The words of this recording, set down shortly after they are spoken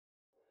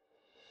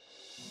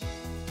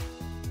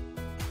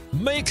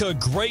Make a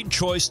great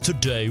choice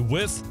today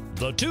with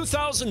the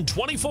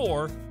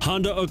 2024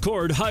 Honda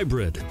Accord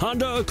Hybrid.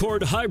 Honda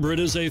Accord Hybrid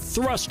is a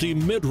thrusty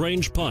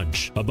mid-range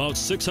punch. About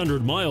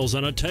 600 miles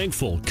on a tank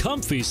full,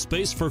 comfy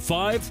space for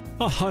 5,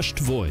 a hushed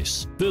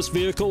voice. This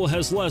vehicle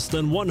has less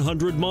than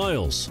 100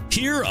 miles.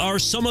 Here are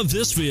some of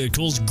this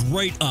vehicle's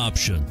great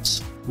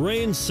options: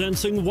 rain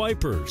sensing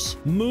wipers,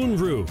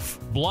 moonroof,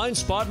 blind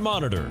spot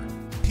monitor,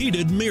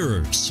 heated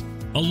mirrors,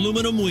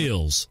 aluminum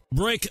wheels,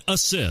 brake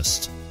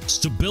assist,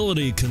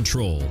 stability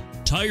control,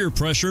 tire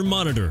pressure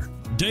monitor,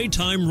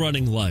 daytime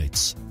running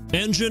lights,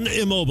 engine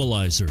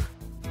immobilizer.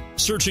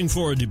 Searching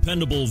for a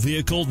dependable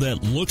vehicle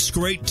that looks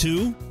great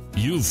too?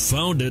 You've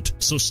found it,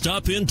 so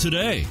stop in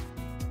today.